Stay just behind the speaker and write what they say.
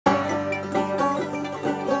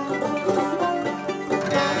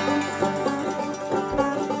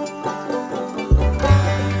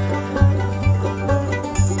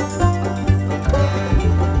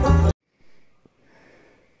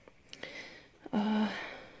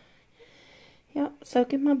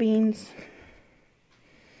soaking my beans.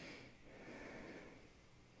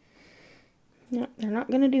 No, they're not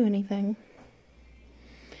going to do anything.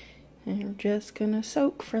 They're just going to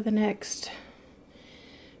soak for the next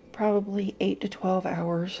probably 8 to 12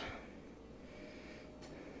 hours.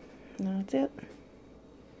 And that's it.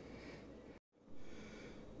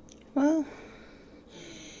 Well,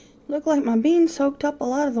 looked like my beans soaked up a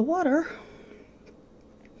lot of the water.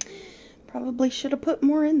 Probably should have put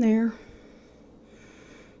more in there.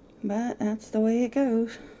 But that's the way it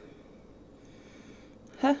goes.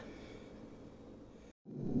 Huh?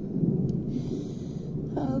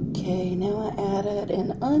 Okay, now I added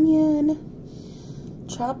an onion,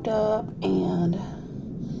 chopped up, and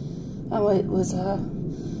oh, it was a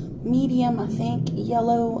medium, I think,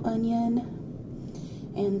 yellow onion,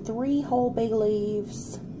 and 3 whole bay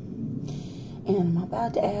leaves. And I'm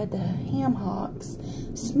about to add the ham hocks,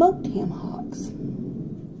 smoked ham hocks.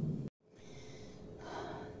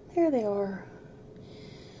 There they are,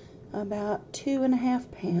 about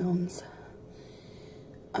 2.5 pounds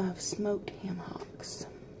of smoked ham hocks.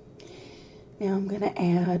 Now I'm going to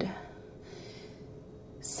add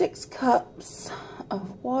 6 cups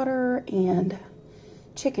of water and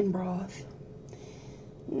chicken broth.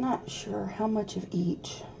 Not sure how much of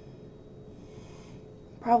each.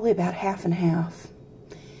 Probably about half and half.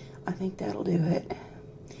 I think that'll do it.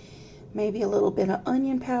 Maybe a little bit of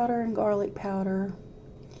onion powder and garlic powder.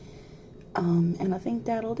 And I think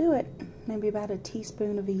that'll do it. Maybe about a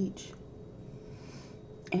teaspoon of each.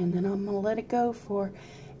 And then I'm going to let it go for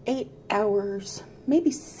 8 hours. Maybe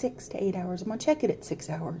 6 to 8 hours. I'm going to check it at 6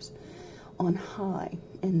 hours on high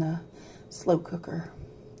in the slow cooker.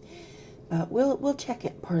 But we'll check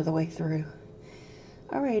it part of the way through.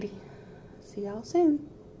 Alrighty. See y'all soon.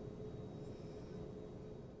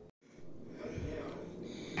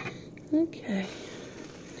 Okay.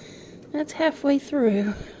 That's halfway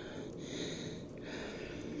through.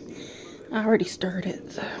 I already stirred it,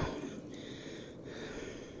 so.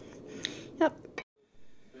 Yep.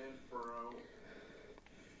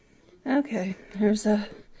 Okay, there's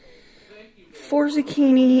 4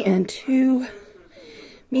 zucchini and 2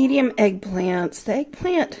 medium eggplants. The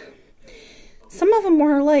eggplant, some of them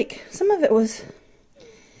were like, some of it was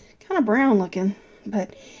kind of brown looking,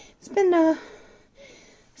 but it's been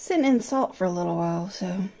sitting in salt for a little while,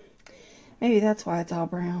 so maybe that's why it's all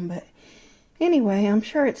brown. But anyway, I'm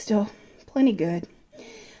sure it's still plenty good.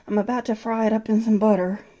 I'm about to fry it up in some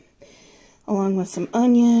butter along with some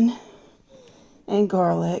onion and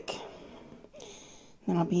garlic.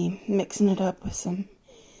 Then I'll be mixing it up with some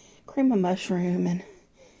cream of mushroom and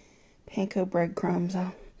panko breadcrumbs.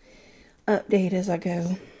 I'll update as I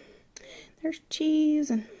go. There's cheese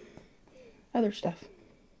and other stuff.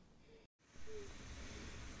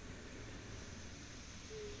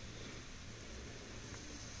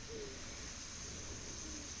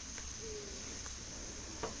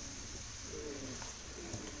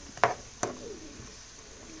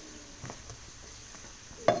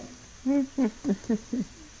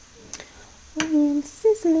 Onion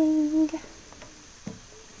sizzling.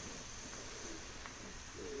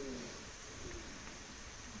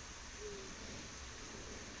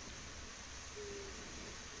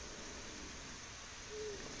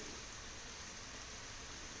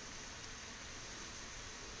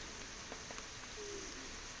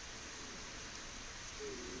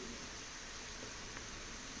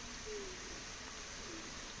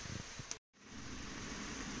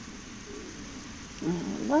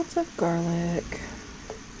 Lots of garlic.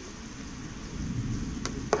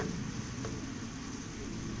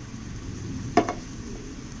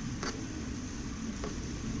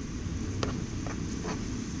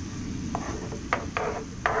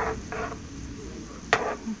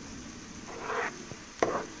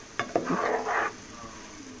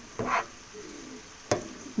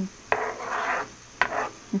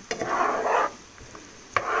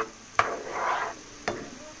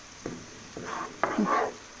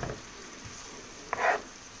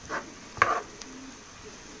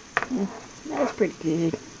 That was pretty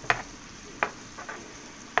good.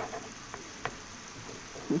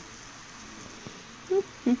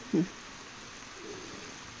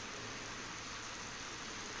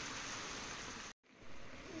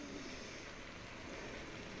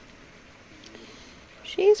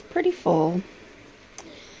 She's pretty full.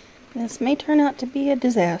 This may turn out to be a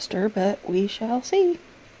disaster, but we shall see.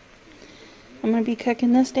 I'm going to be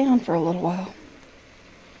cooking this down for a little while.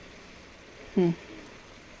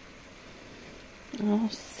 I'll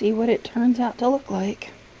see what it turns out to look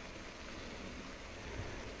like.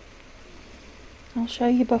 I'll show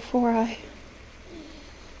you before I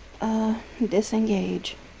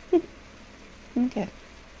disengage. Okay.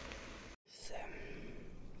 So,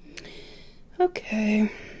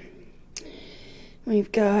 okay.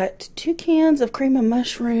 We've got 2 cans of cream of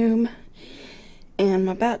mushroom, and I'm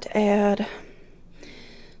about to add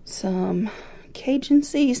some Cajun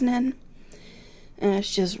seasoning, and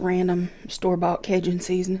it's just random store-bought Cajun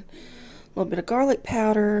seasoning. A little bit of garlic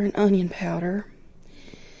powder and onion powder,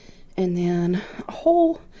 and then a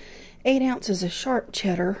whole 8 ounces of sharp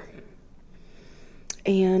cheddar,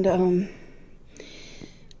 and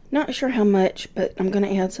not sure how much, but I'm going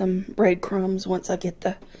to add some breadcrumbs once I get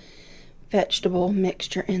the vegetable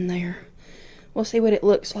mixture in there. We'll see what it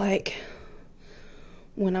looks like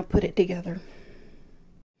when I put it together.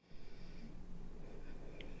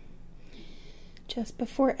 Just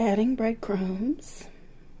before adding breadcrumbs,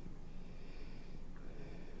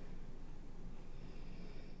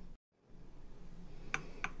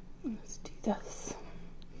 let's do this.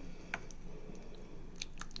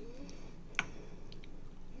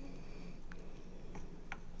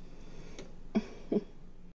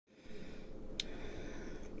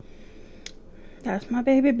 That's my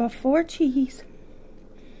baby before cheese.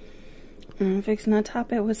 I'm fixing to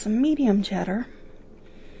top it with some medium cheddar.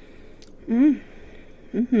 Oh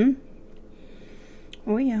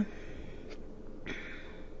yeah.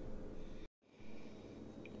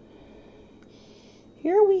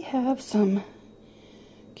 Here we have some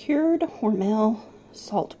cured Hormel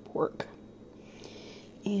salt pork.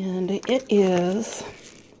 And it is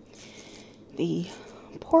the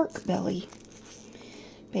pork belly,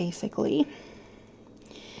 basically.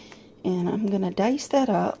 And I'm going to dice that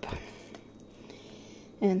up.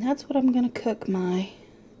 And that's what I'm going to cook my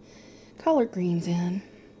collard greens in.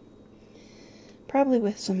 Probably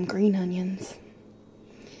with some green onions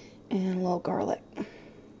and a little garlic.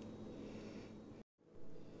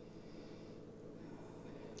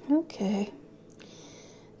 Okay.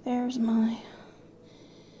 There's my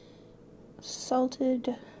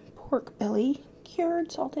salted pork belly.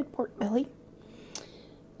 Cured salted pork belly.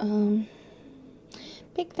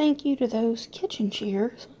 Big thank you to those kitchen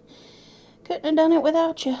shears. Couldn't have done it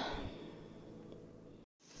without you.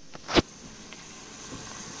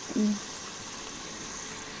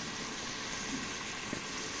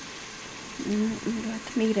 We got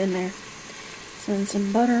the meat in there. Send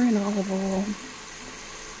some butter and olive oil.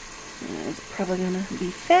 It's probably gonna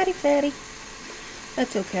be fatty.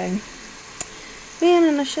 That's okay. Man,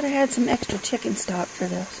 and I should have had some extra chicken stock for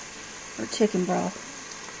this. Or chicken broth.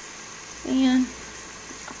 Man,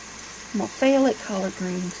 I'm gonna fail at collard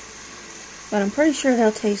greens. But I'm pretty sure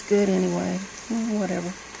they'll taste good anyway. Well,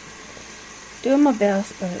 whatever. Doing my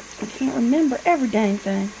best, but I can't remember every dang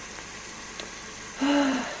thing.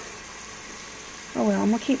 Oh well,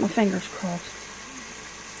 I'm gonna keep my fingers crossed.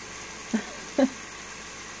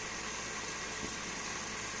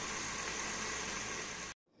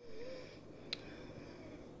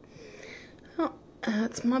 Oh,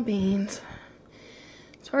 that's my beans.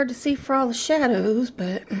 It's hard to see for all the shadows,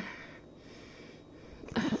 but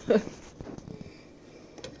let's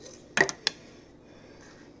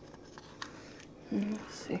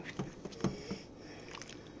see.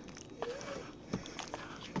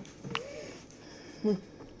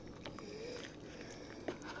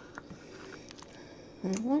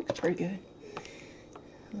 It looks pretty good.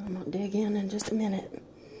 I'm gonna dig in just a minute.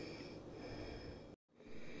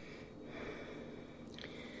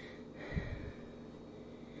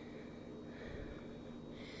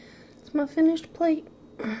 It's my finished plate.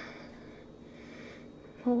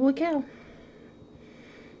 Holy cow.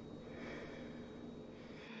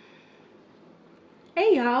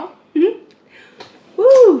 Hey y'all.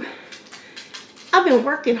 Woo! I've been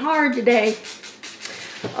working hard today.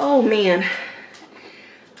 Oh man.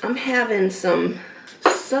 I'm having some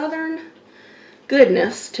southern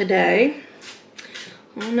goodness today.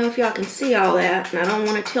 I don't know if y'all can see all that, and I don't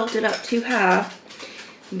want to tilt it up too high,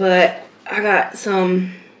 but I got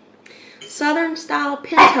some southern style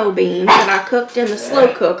pinto beans that I cooked in the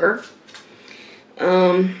slow cooker.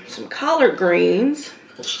 Some collard greens.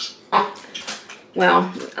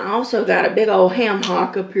 Well, I also got a big old ham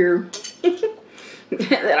hock up here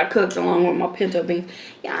that I cooked along with my pinto beans.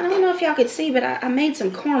 Yeah, I don't know if y'all could see, but I made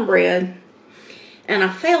some cornbread. And I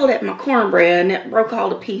failed at my cornbread and it broke all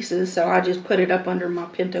to pieces, so I just put it up under my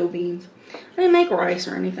pinto beans. I didn't make rice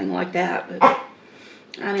or anything like that, but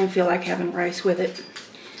I didn't feel like having rice with it.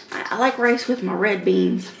 I like rice with my red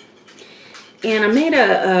beans. And I made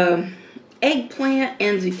a eggplant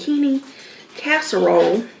and zucchini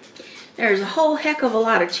casserole. There's a whole heck of a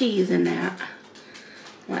lot of cheese in that.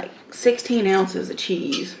 Like 16 ounces of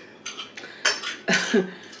cheese.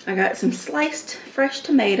 I got some sliced fresh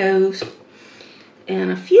tomatoes And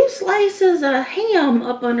a few slices of ham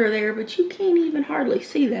up under there, but you can't even hardly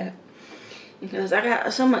see that because I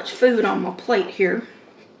got so much food on my plate here.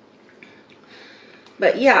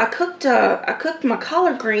 But yeah, I cooked my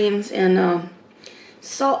collard greens in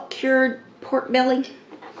salt cured pork belly,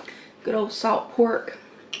 good old salt pork,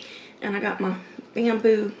 and I got my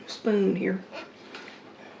bamboo spoon here.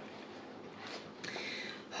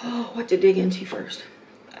 Oh, what to dig into first?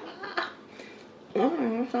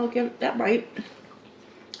 Oh, I'll get that bite.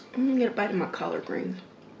 I'm gonna get a bite of my collard greens.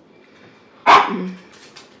 I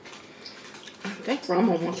think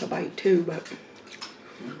Romo wants a bite too, but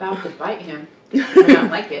I'm about to bite him. I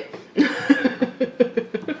don't like it.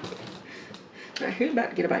 Alright, he's about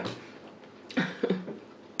to get a bite.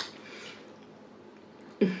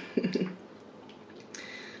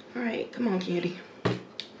 Alright, come on, cutie.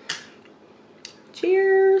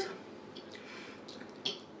 Cheers.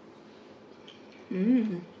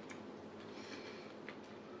 Mmm.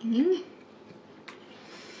 Mmm.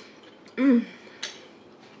 Mmm.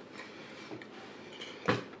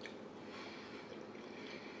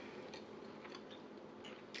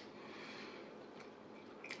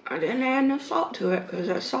 I didn't add no salt to it because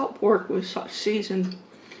that salt pork was seasoned.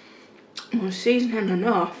 Was seasoning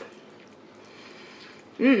enough.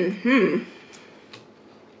 Mm-hmm.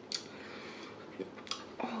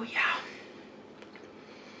 Oh yeah.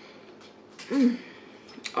 Mm.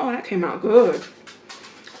 Oh, that came out good.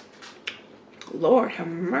 Lord have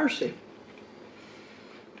mercy.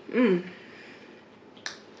 Mmm.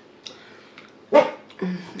 I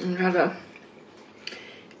got a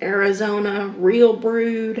Arizona real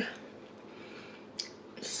brewed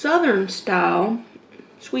Southern style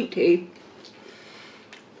sweet tea.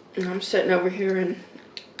 And I'm sitting over here in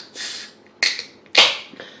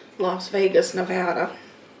Las Vegas, Nevada.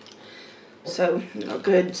 So, you know,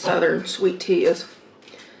 good Southern sweet tea is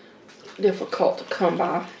difficult to come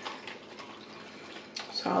by.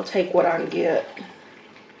 So I'll take what I can get.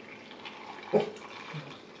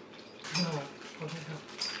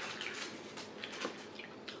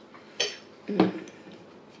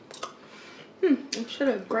 I should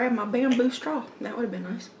have grabbed my bamboo straw. That would have been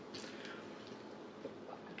nice.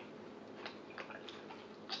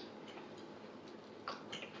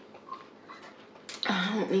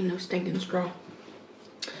 I don't need no stinking straw.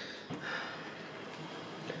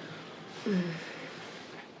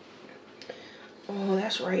 Oh,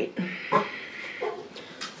 that's right.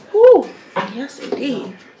 Woo! Yes,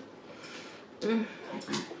 indeed.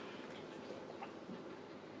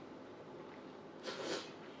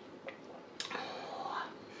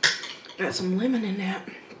 Got some lemon in that.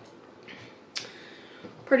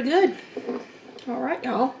 Pretty good. All right,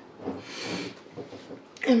 y'all.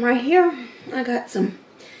 And right here, I got some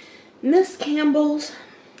Miss Campbell's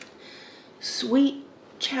sweet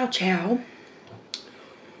chow chow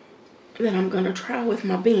that I'm gonna try with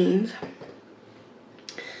my beans.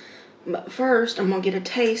 But first, I'm gonna get a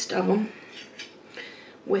taste of them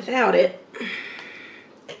without it.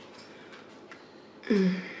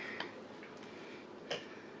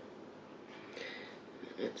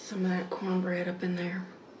 Get some of that cornbread up in there.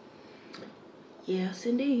 Yes,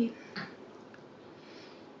 indeed.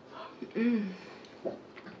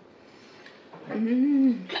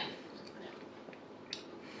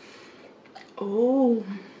 Oh,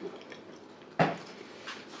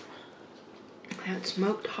 that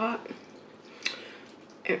smoked hot.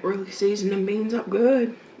 It really seasoned them beans up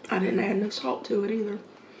good. I didn't add no salt to it either.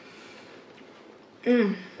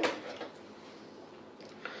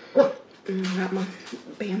 Got my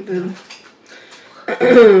bamboo.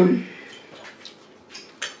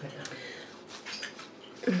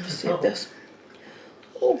 Let's see if this.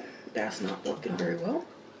 Oh, that's not working very well.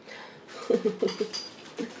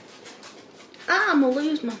 I'm gonna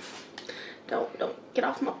lose my. Don't get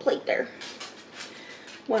off my plate there.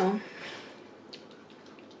 Well,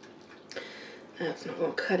 that's not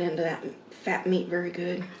gonna cut into that fat meat very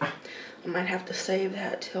good. I might have to save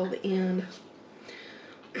that till the end.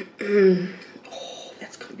 Oh,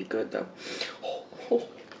 that's gonna be good though. Oh,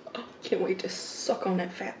 can't wait to suck on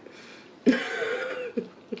that fat.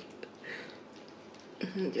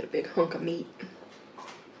 Get a big hunk of meat.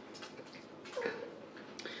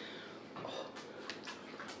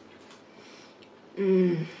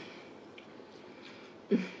 Man.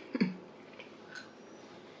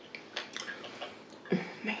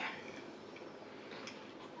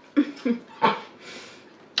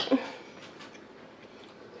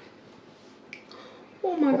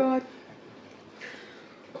 Oh my God.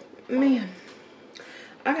 Man,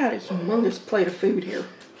 I got a humongous plate of food here.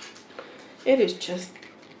 It is just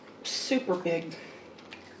super big.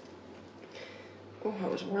 Oh, I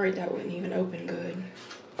was worried that wouldn't even open good.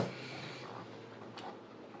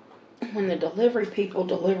 When the delivery people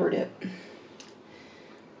delivered it,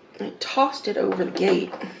 I tossed it over the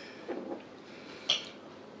gate.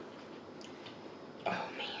 Oh,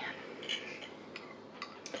 man.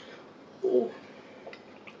 Oh.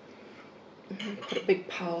 I'm going to put a big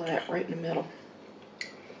pile of that right in the middle.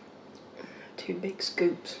 2 big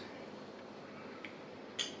scoops.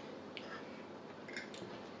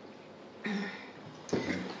 If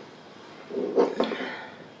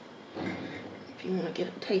you want to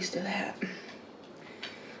get a taste of that.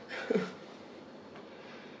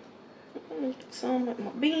 Get some of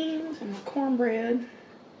my beans and my cornbread.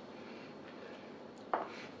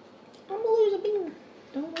 Don't lose a bean.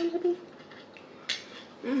 Don't lose a bean.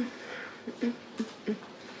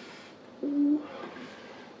 Ooh.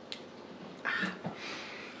 Ah.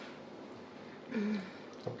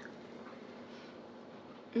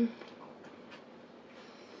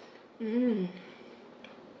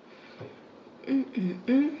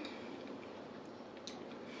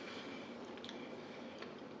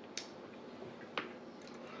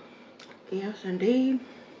 Yes, indeed.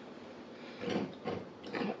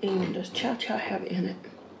 What even does chow chow have in it?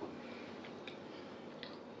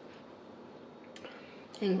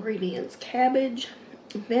 Ingredients: cabbage,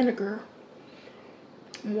 vinegar,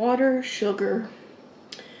 water, sugar,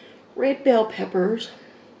 red bell peppers,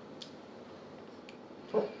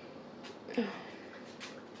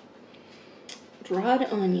 dried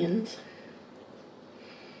onions,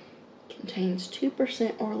 contains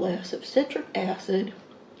 2% or less of citric acid,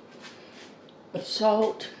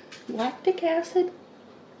 salt, lactic acid,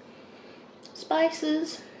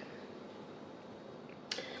 spices,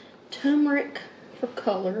 turmeric for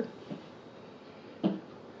color,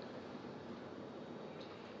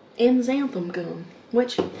 and xanthan gum,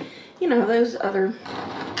 which, you know, those other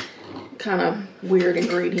kind of weird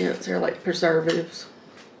ingredients are like preservatives.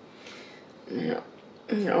 Yeah,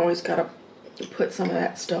 you always gotta put some of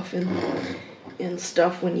that stuff in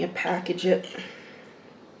stuff when you package it.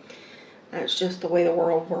 That's just the way the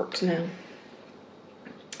world works now.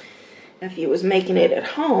 If you was making it at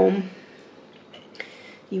home,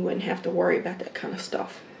 you wouldn't have to worry about that kind of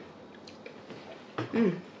stuff.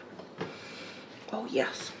 Oh,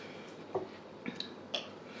 yes. Oh,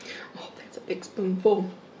 that's a big spoonful.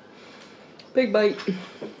 Big bite.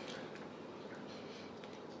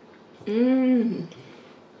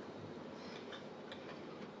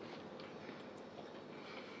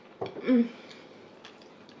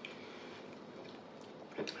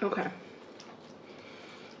 Okay.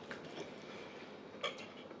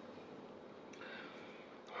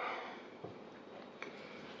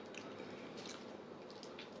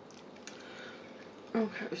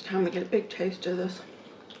 Okay, it's time to get a big taste of this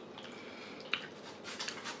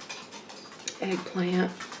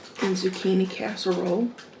eggplant and zucchini casserole.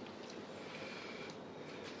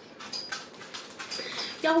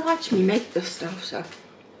 Y'all watch me make this stuff, so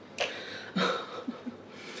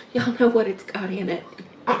y'all know what it's got in it.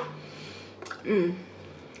 And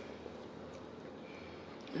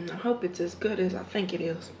I hope it's as good as I think it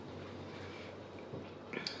is.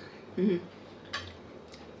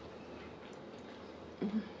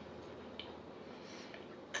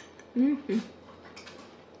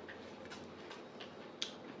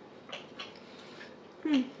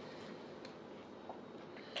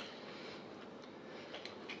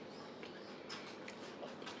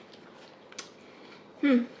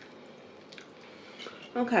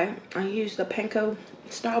 Okay, I used the panko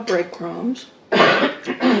style breadcrumbs.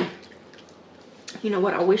 You know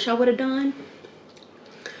what I wish I would have done?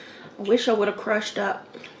 I wish I would have crushed up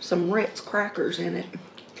some Ritz crackers in it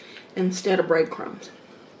instead of breadcrumbs.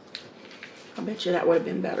 I bet you that would have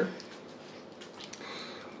been better.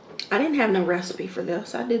 I didn't have no recipe for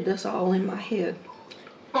this. I did this all in my head.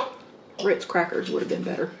 Ritz crackers would have been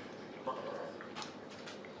better.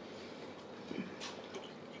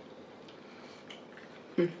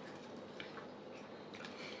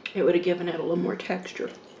 It would have given it a little more texture.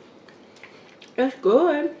 It's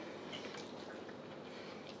good.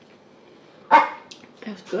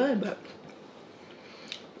 It's good,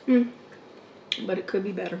 but it could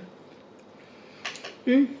be better.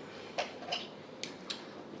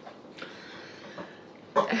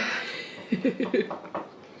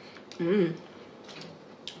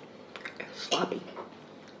 Sloppy.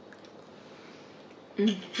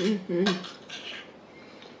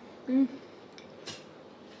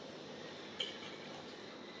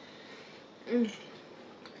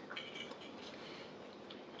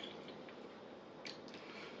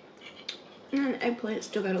 And the eggplant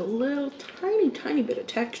still got a little tiny bit of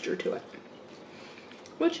texture to it,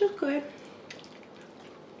 which is good.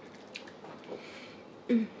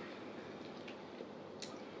 Mm.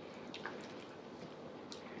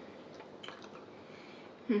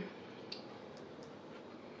 Mm.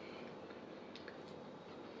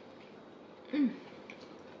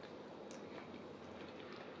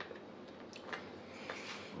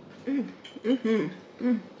 Mm.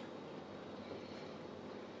 Mm.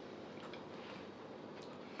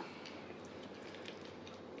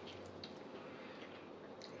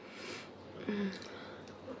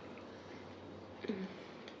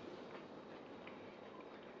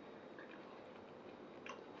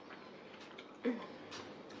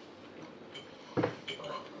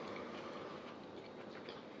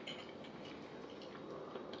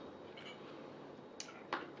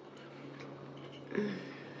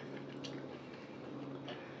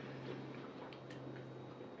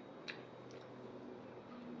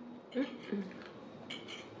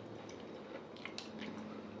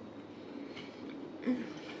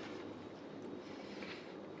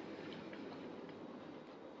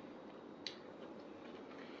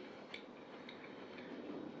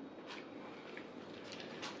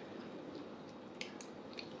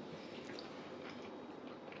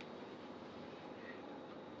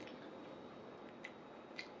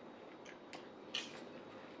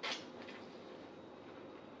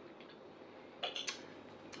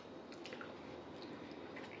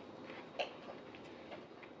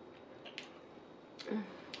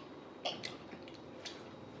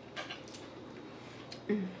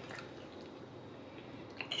 Mm-hmm.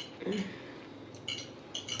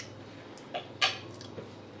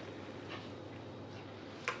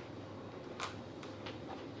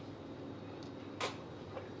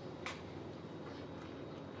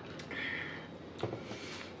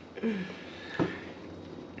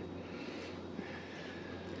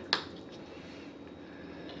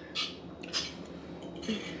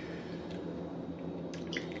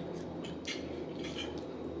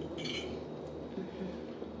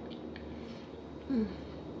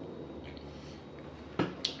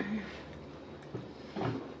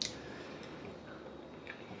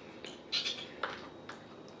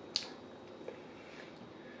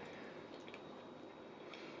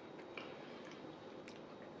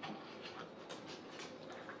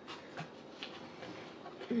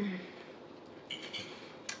 Mm.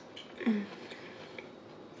 Mm.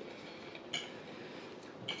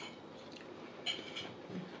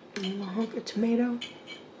 A hunk of tomato.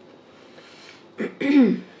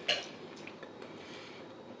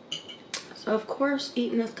 So of course,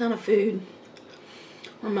 eating this kind of food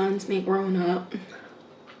reminds me of growing up.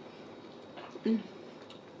 And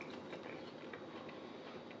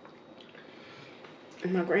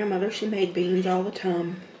my grandmother, she made beans all the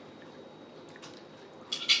time.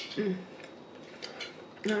 I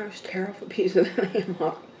just tear off a piece of the ham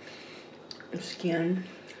skin.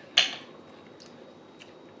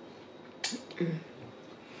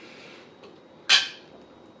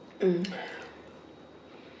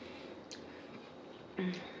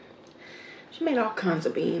 She made all kinds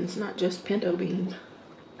of beans, not just pinto beans.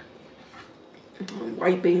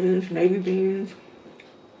 White beans, navy beans,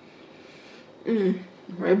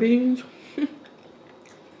 red beans.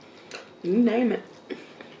 You name it.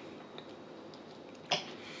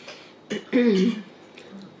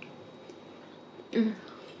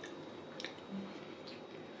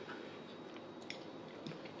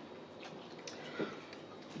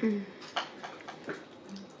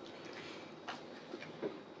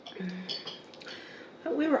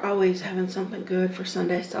 We were always having something good for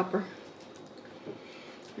Sunday supper.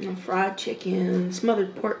 You know, fried chicken,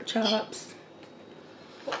 smothered pork chops.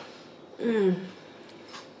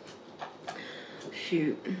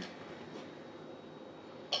 Shoot.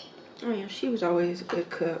 Oh yeah, she was always a good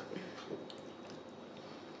cook.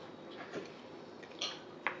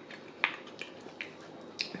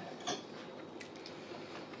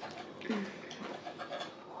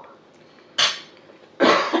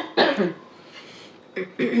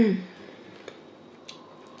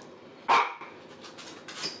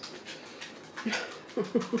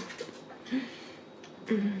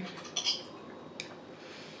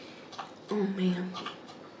 Oh man.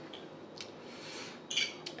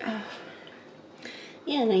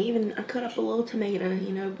 Yeah, and I cut up a little tomato,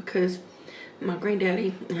 you know, because my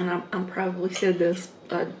granddaddy, and I'm probably said this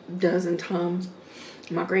a dozen times,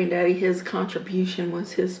 my granddaddy, his contribution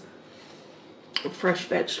was his fresh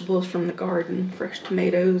vegetables from the garden, fresh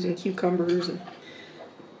tomatoes and cucumbers and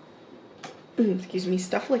excuse me,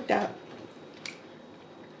 stuff like that.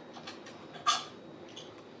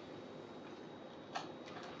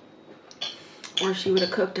 Or she would have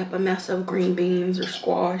cooked up a mess of green beans or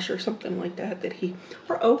squash or something like that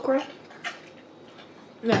or okra.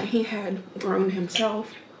 that he had grown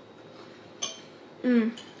himself.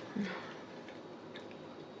 Mm.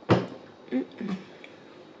 Mm-mm.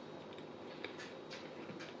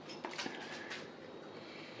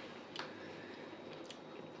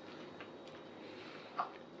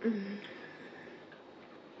 Mm.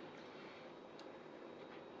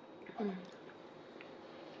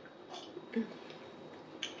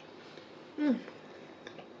 Mm. Mm.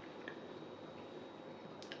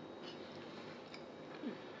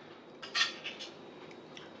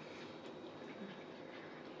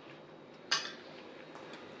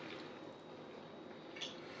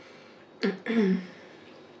 Mm.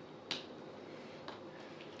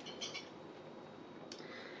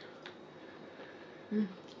 Mm.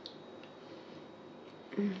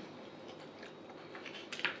 Mm.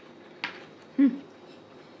 Mm.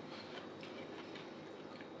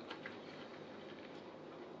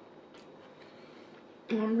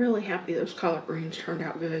 I'm really happy those collard greens turned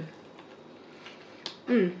out good.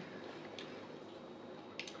 Mm.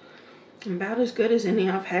 About as good as any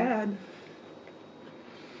I've had.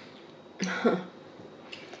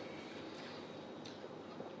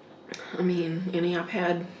 I mean, any I've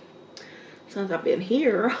had since I've been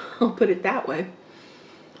here, I'll put it that way.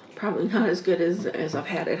 Probably not as good as I've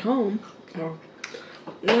had at home. Or,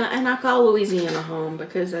 yeah, and I call Louisiana home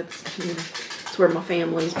because that's, that's where my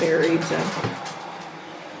family's buried, so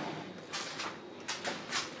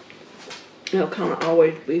it'll kind of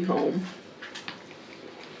always be home.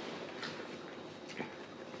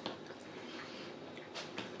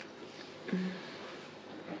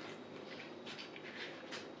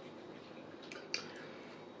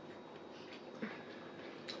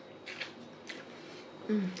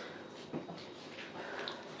 Mm.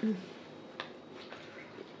 Mm.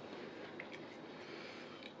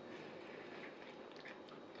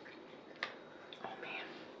 Oh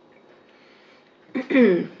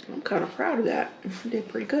man. I'm kind of proud of that. I did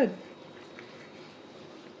pretty good.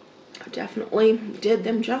 I definitely did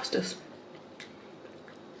them justice.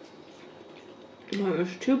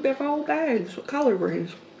 There's 2 big old bags of collard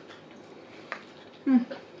greens. Mm.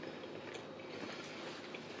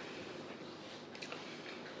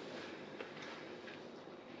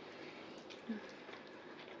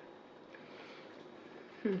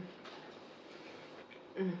 Mm.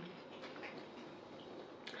 Mm.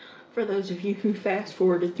 For those of you who fast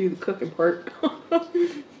forwarded through the cooking part.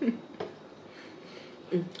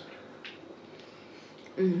 Mm.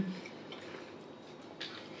 Mm.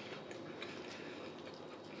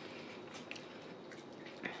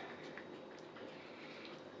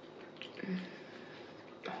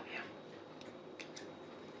 Oh yeah.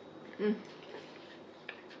 Mm.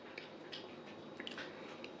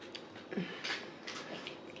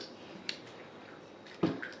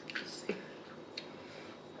 Let's see.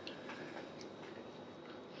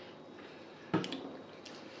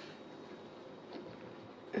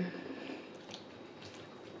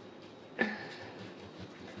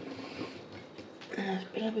 This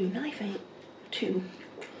bamboo knife ain't too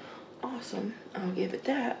awesome, I'll give it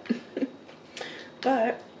that.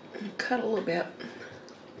 But cut a little bit.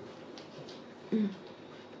 Mm.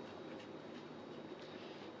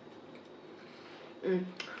 Mm.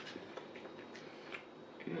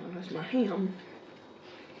 Well, that's my ham.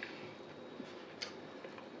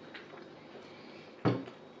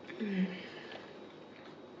 Mm.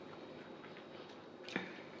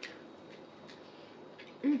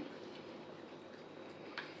 Mm.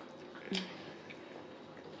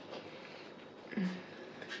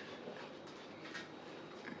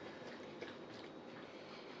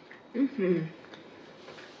 Mm-hmm.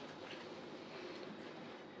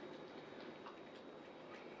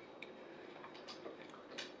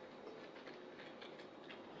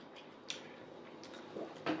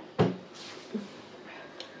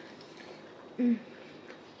 Mm.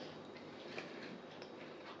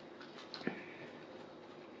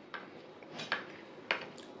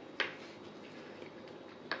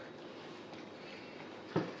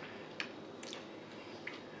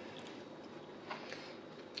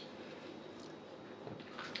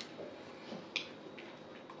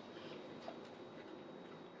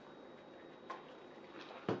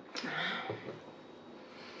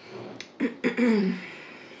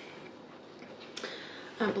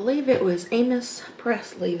 I believe it was Amos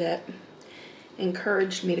Presley that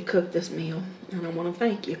encouraged me to cook this meal, and I want to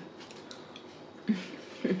thank you.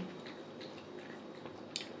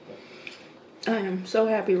 I am so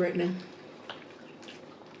happy right now.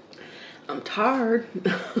 I'm tired.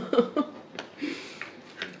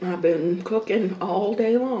 I've been cooking all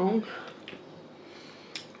day long,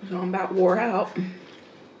 so I'm about wore out.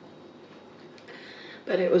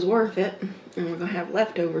 But it was worth it. And we're gonna have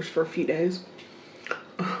leftovers for a few days.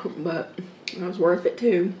 But it was worth it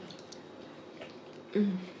too.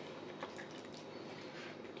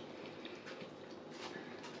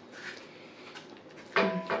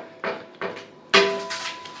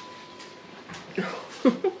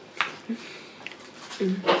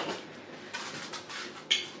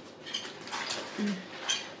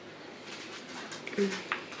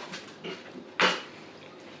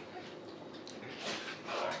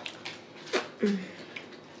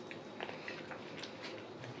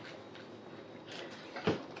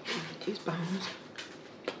 These bones.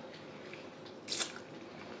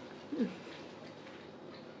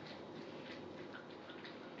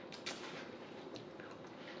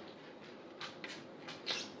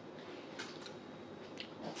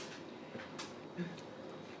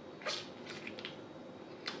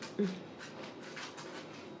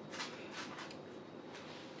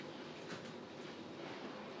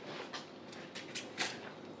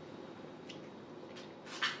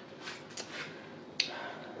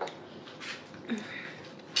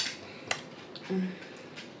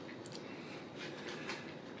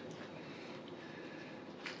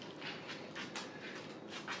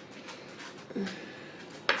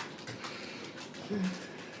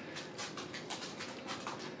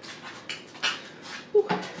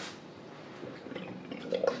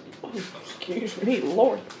 Excuse me,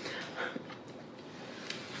 Lord.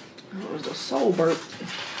 That was a soul burp.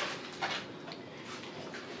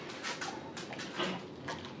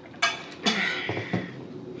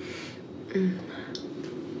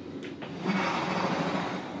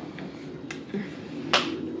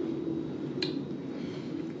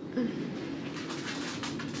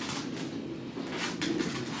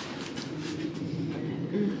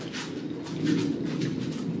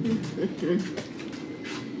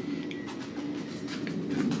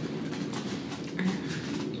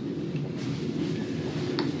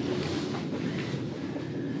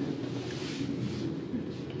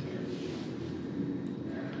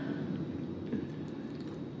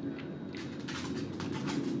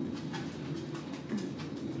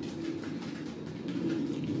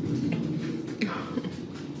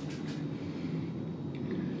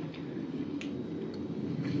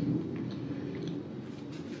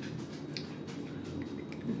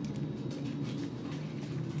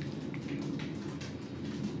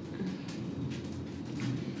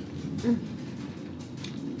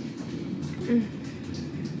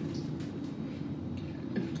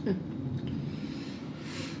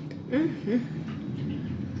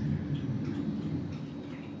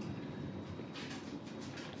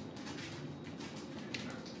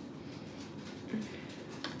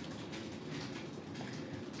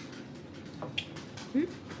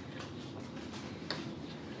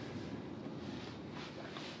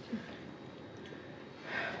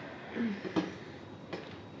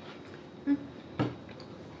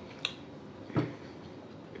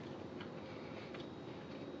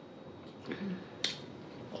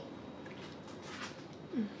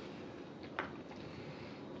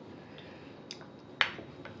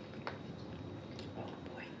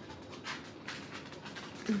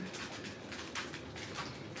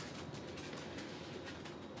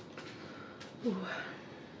 Ooh.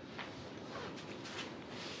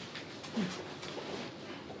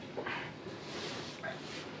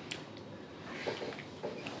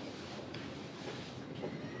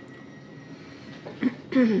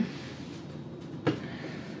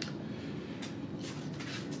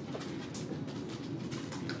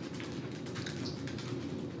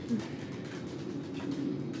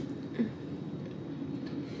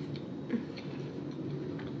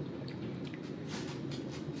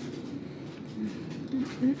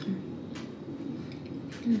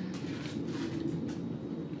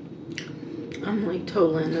 I'm like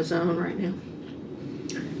totally in the zone right now.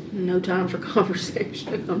 No time for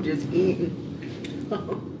conversation. I'm just eating.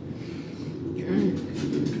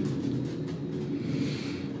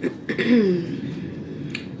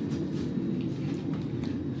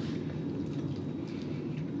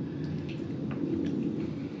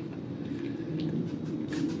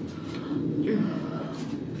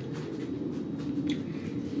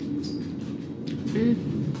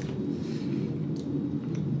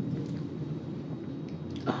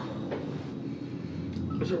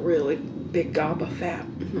 It was a really big gob of fat.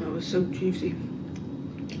 It was so juicy.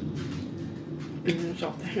 And it's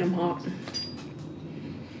off the ham hock.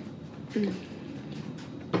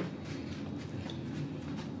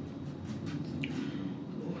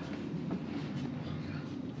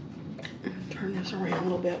 Turn this around a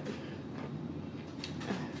little bit.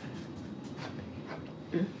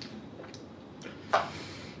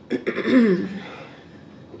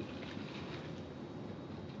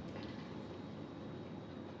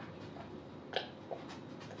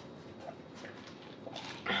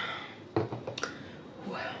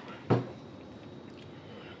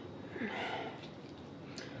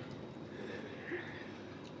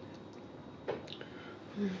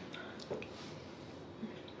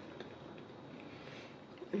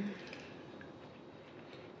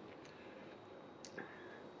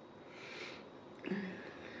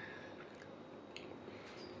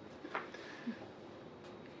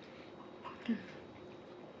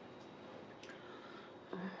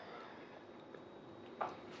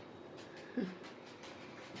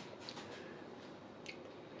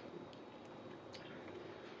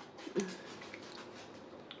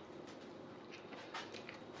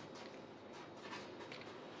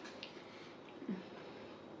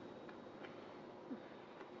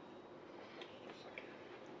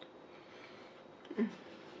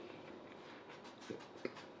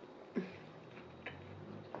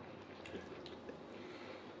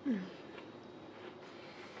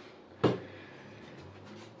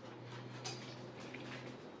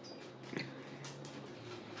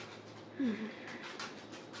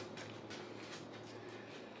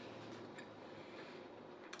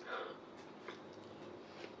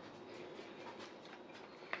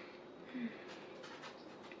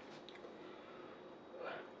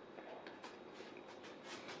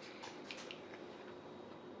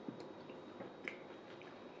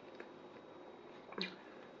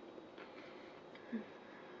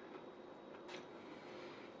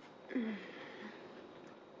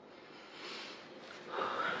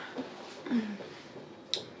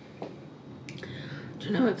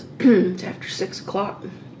 You know, it's after 6 o'clock.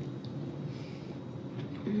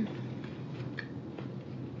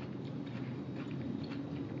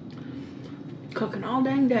 Cooking all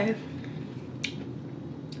dang day.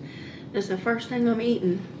 This is the first thing I'm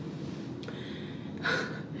eating.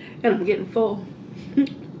 And I'm getting full.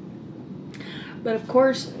 But of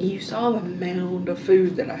course, you saw the mound of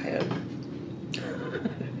food that I had.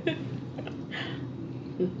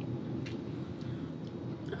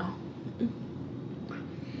 Oh.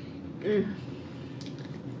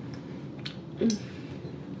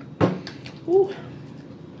 Ooh.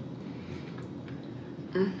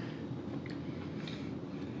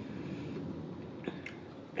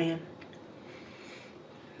 Man.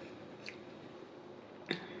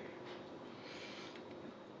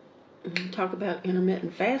 Talk about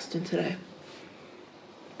intermittent fasting today.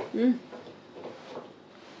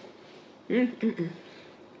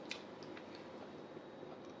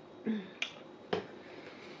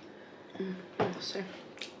 Let's see.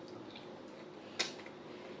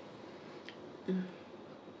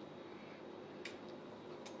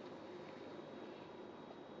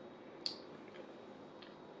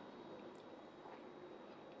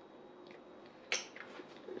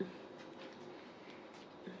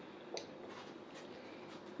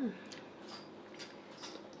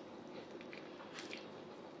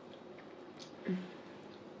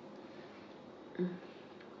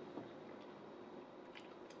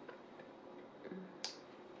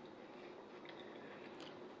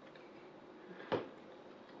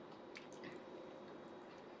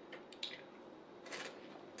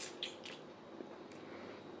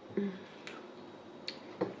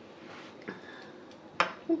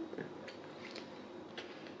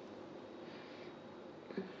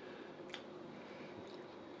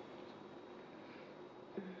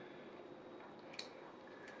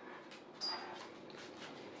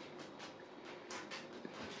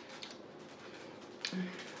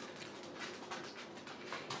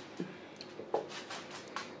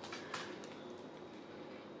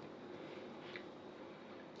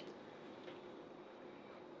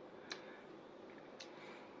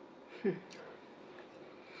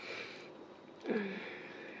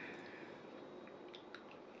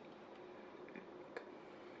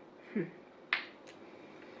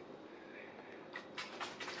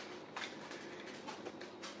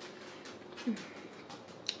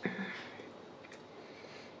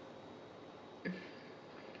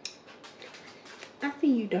 I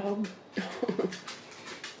see you, dog.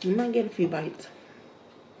 You might get a few bites.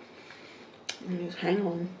 Just hang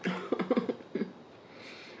on.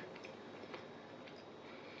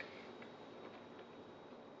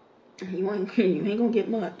 You ain't gonna get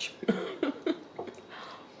much.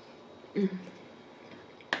 You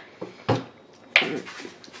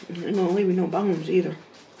ain't gonna leave me no bones either.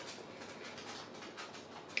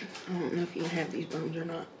 I don't know if you have these bones or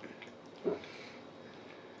not.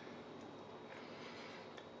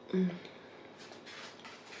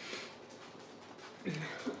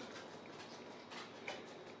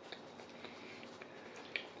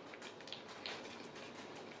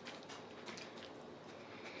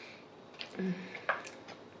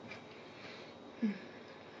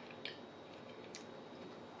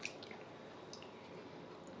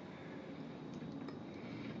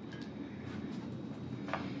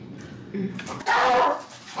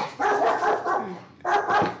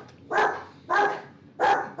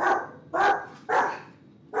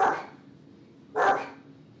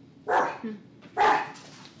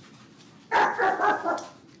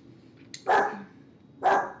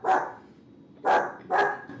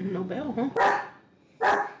 No bell, huh?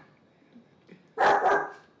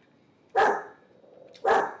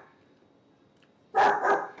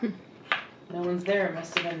 No one's there. It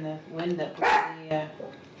must have been the wind that blew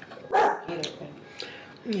the gate open.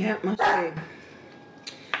 Yeah, it must be.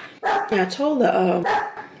 Yeah, I told the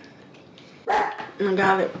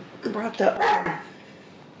guy that brought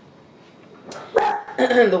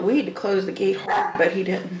the weed to close the gate hard, but he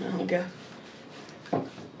didn't. I don't guess. No,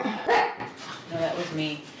 that was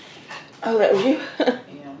me. Oh, that was you?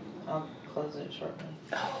 Yeah, I'll close it shortly.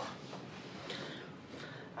 Oh.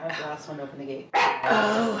 I was the last one to open the gate.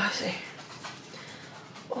 Oh, I see.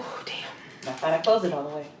 Oh, damn. I thought I closed it all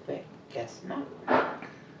the way, but guess not.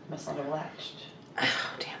 Must not have latched.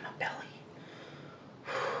 Oh, damn, my belly.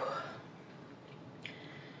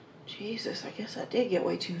 Jesus, I guess I did get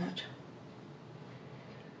way too much.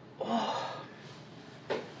 Oh.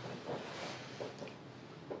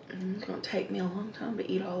 It's going to take me a long time to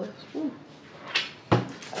eat all this. Ooh.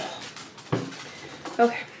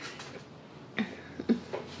 Okay.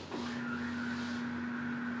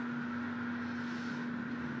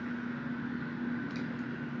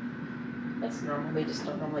 That's normal. They just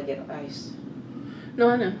don't normally get ice. No,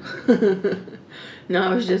 I know. No,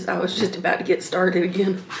 I was just about to get started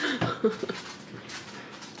again.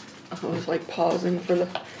 I was like pausing for the.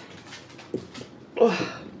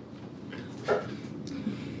 Oh.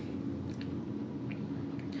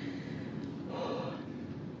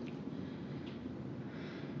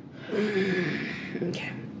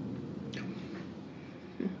 Okay.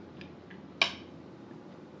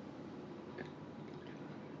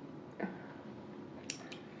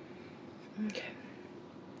 Okay.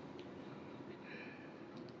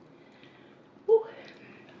 Woo.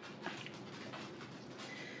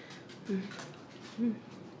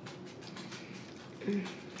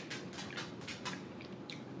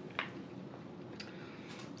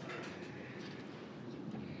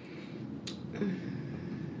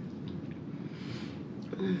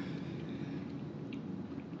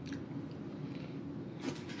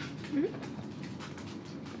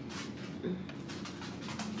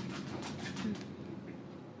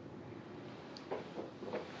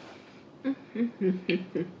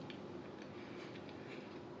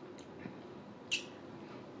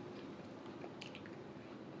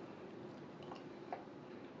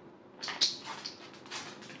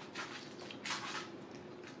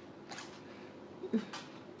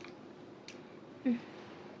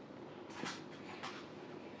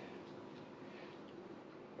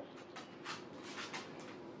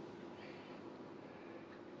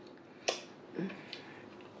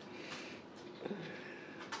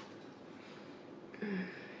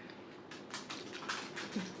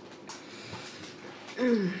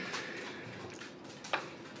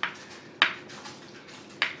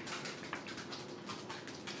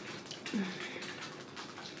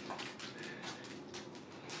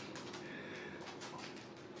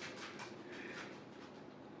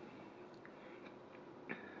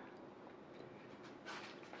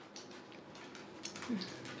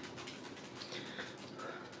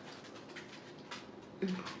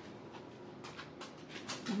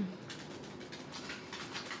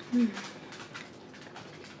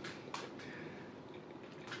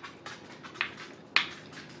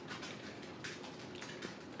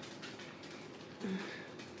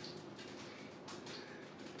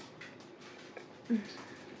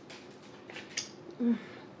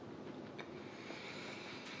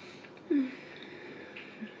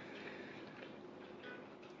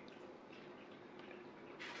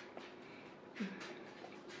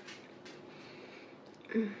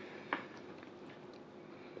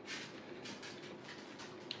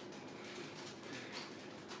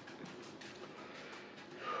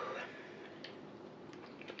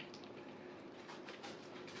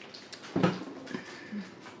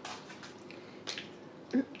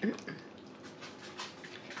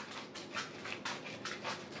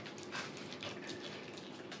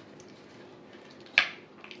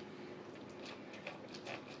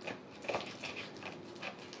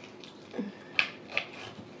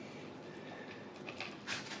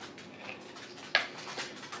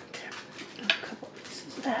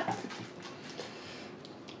 That.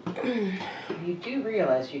 You do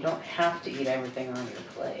realize you don't have to eat everything on your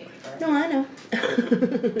plate, right? No, I know.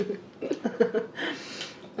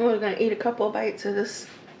 I was gonna eat a couple of bites of this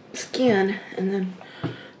skin, and then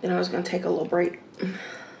I was gonna take a little break.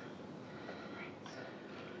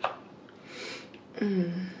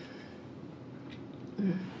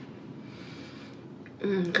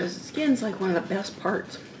 Because the skin's like one of the best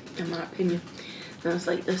parts, in my opinion. And it's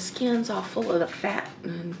like the skin's all full of the fat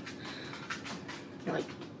and like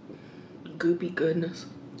goopy goodness.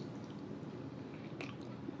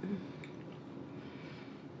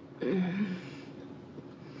 Oh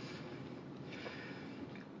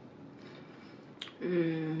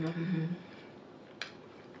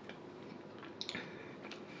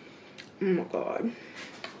my God.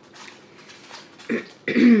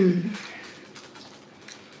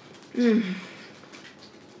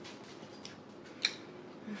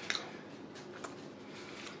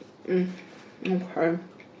 Okay.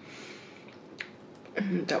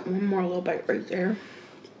 Got one more little bite right there.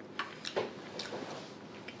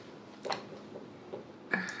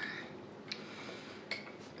 I'm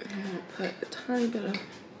gonna put a tiny bit of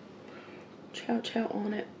chow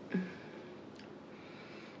on it.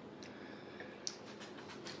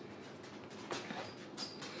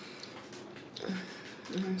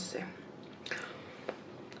 Let's see.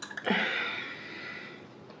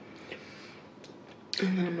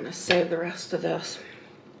 And then I'm going to save the rest of this.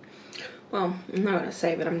 Well, I'm not going to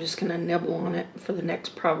save it. I'm just going to nibble on it for the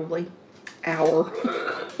next probably hour.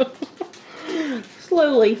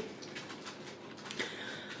 Slowly.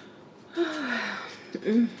 Oh,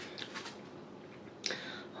 man.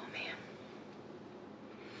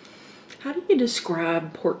 How do you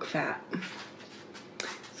describe pork fat?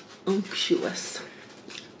 It's unctuous.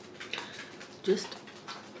 Just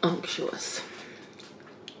unctuous.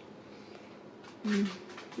 Mm.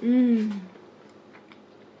 Mm.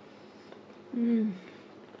 Mm.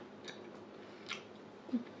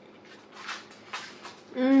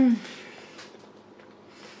 Mm.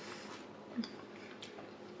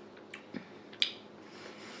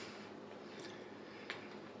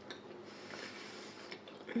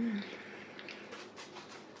 Mm.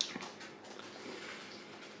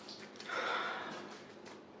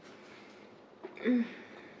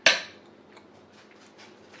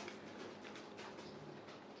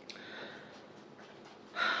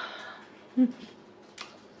 Mm.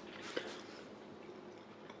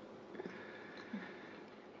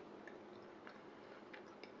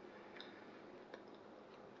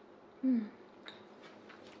 Mm.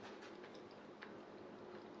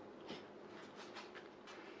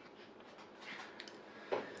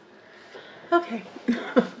 Okay.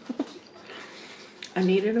 I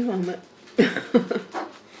needed a moment.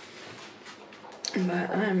 But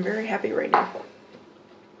I'm very happy right now.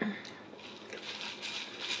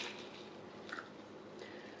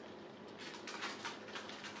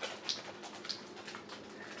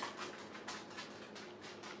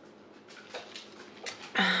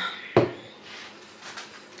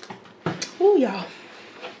 Oh, y'all.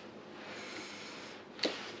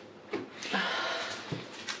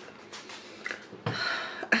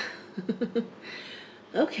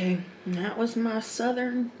 Okay, that was my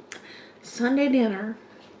Southern Sunday dinner.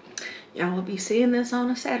 Y'all will be seeing this on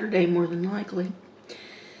a Saturday more than likely.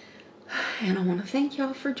 And I want to thank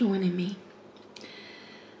y'all for joining me.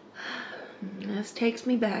 This takes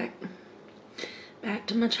me back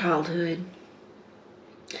to my childhood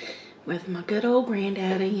with my good old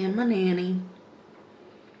granddaddy and my nanny.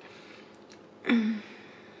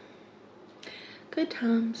 Good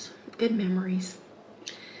times, good memories.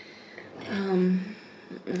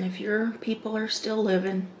 If your people are still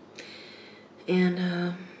living and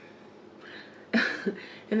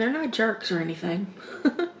and they're not jerks or anything,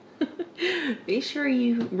 be sure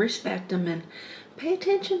you respect them and pay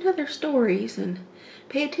attention to their stories and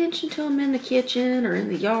pay attention to them in the kitchen or in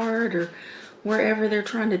the yard or wherever they're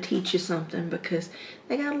trying to teach you something, because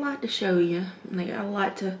they got a lot to show you and they got a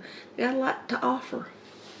lot to offer.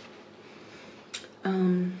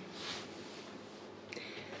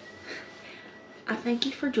 I thank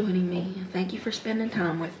you for joining me. Thank you for spending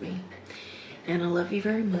time with me. And I love you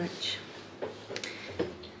very much.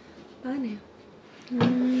 Bye now.